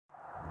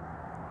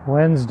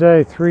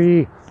Wednesday,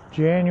 3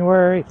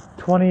 January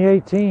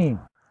 2018.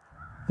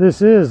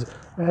 This is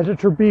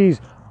Editor B's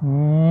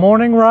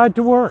Morning Ride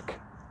to Work,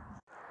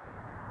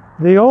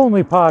 the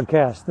only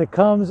podcast that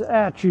comes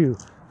at you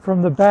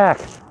from the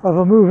back of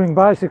a moving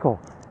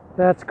bicycle.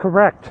 That's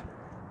correct.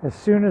 As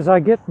soon as I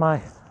get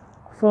my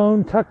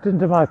phone tucked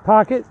into my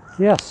pocket,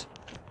 yes,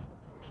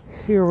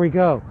 here we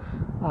go.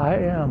 I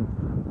am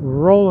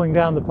rolling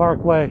down the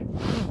parkway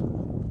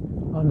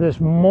on this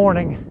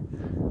morning,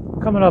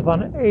 coming up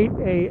on 8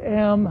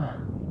 a.m.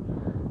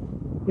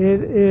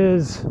 It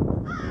is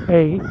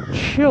a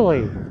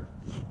chilly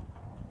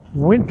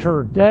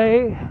winter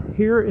day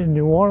here in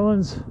New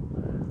Orleans,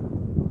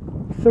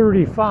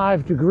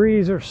 35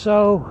 degrees or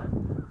so.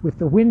 With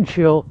the wind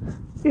chill,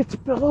 it's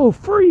below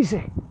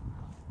freezing.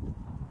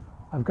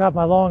 I've got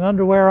my long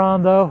underwear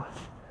on though,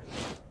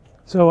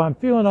 so I'm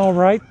feeling all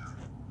right.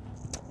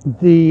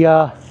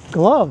 The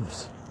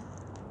gloves,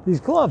 these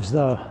gloves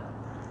though,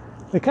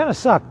 they kind of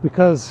suck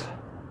because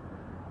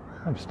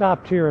I'm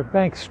stopped here at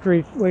Bank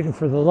Street waiting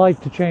for the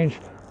light to change.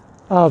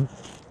 The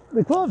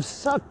gloves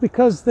suck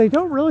because they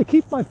don't really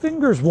keep my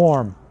fingers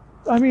warm.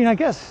 I mean, I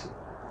guess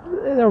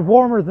they're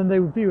warmer than they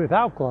would be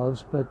without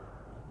gloves, but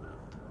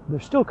they're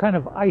still kind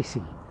of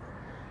icy.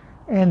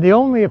 And the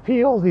only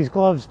appeal these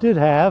gloves did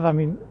have, I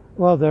mean,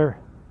 well,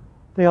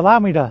 they allow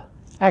me to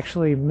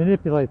actually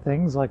manipulate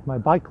things like my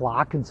bike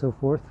lock and so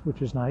forth,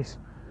 which is nice.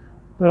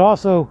 But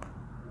also,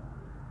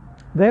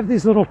 they have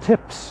these little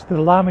tips that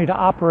allow me to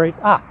operate.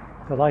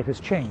 The light has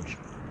changed.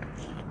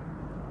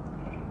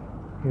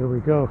 Here we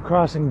go,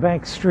 crossing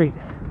Bank Street.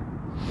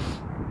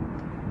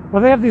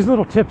 Well, they have these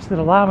little tips that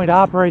allow me to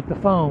operate the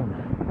phone,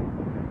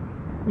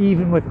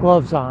 even with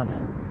gloves on.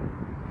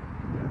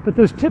 But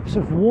those tips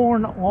have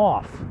worn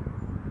off.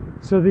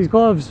 So these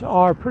gloves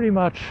are pretty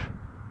much,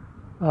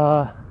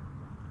 I'm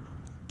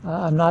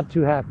not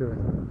too happy with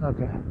them.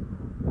 Okay.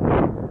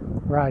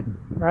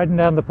 Riding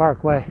down the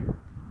parkway.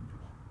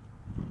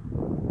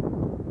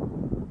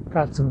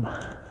 Got some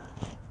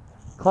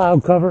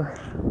cloud cover.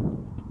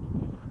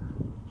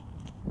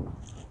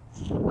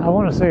 I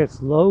want to say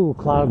it's low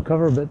cloud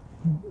cover, but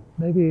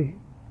maybe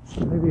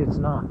it's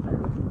not.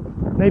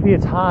 Maybe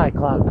it's high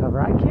cloud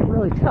cover. I can't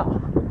really tell.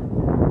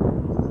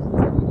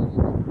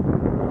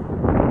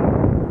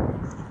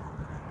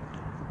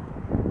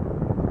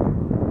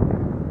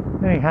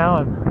 Anyhow,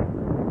 I'm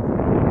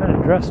kind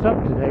of dressed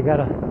up today.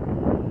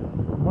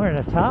 I'm wearing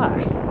a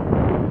tie,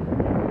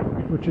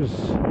 which is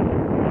a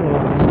little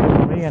new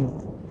for me,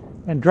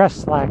 and dress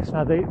slacks.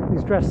 Now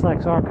these dress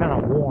slacks are kind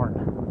of worn.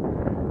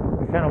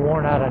 They're kind of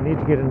worn out. I need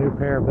to get a new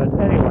pair. But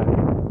anyway,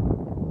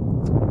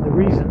 the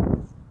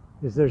reason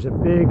is there's a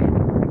big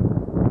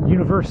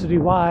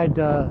university-wide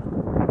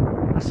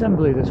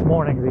assembly this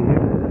morning,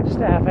 the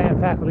Staff and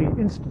Faculty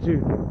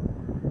Institute,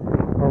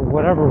 or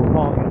whatever we're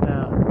calling it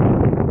now.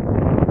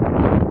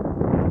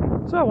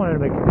 So I wanted to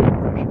make a good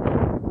impression.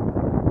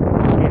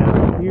 You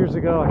know, years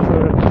ago I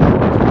showed up.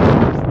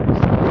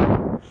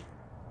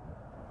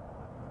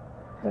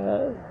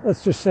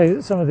 Let's just say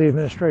that some of the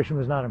administration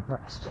was not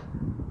impressed.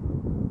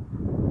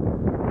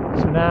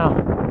 So now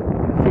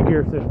I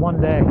figure if there's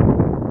one day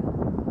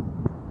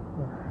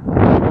or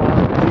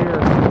a year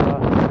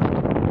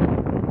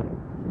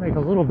to make a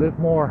little bit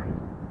more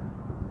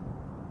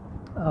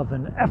of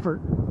an effort,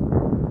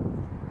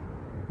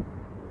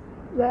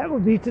 that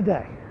would be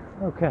today.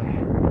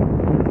 Okay.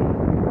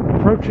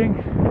 Approaching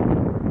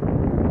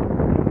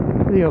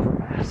the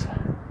overpass.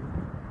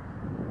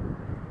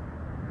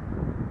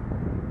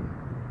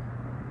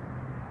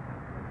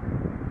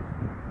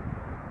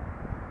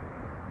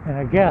 And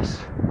I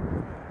guess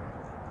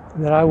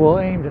that I will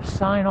aim to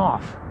sign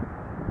off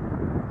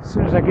as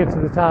soon as I get to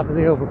the top of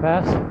the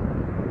overpass.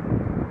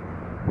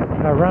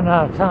 If I run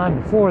out of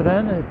time before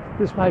then,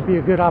 this might be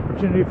a good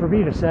opportunity for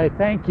me to say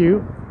thank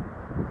you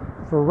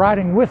for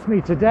riding with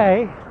me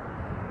today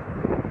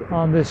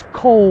on this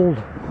cold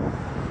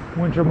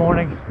winter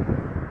morning.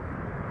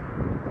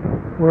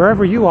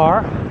 Wherever you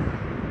are,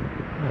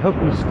 I hope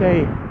you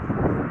stay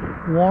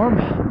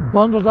warm,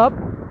 bundled up,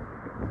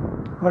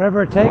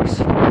 whatever it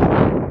takes.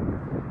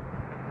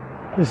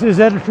 This is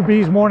Editor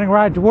B's Morning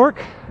Ride to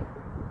Work.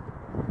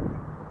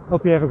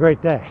 Hope you have a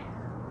great day.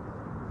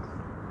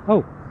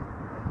 Oh,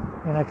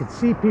 and I can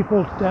see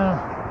people down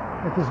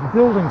at this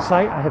building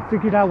site. I have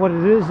figured out what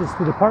it is. It's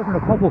the Department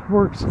of Public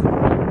Works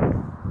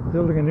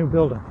building a new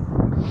building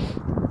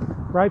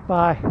right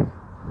by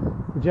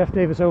the Jeff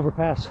Davis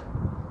overpass.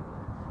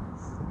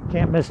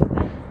 Can't miss it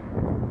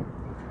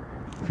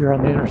if you're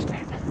on the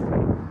interstate.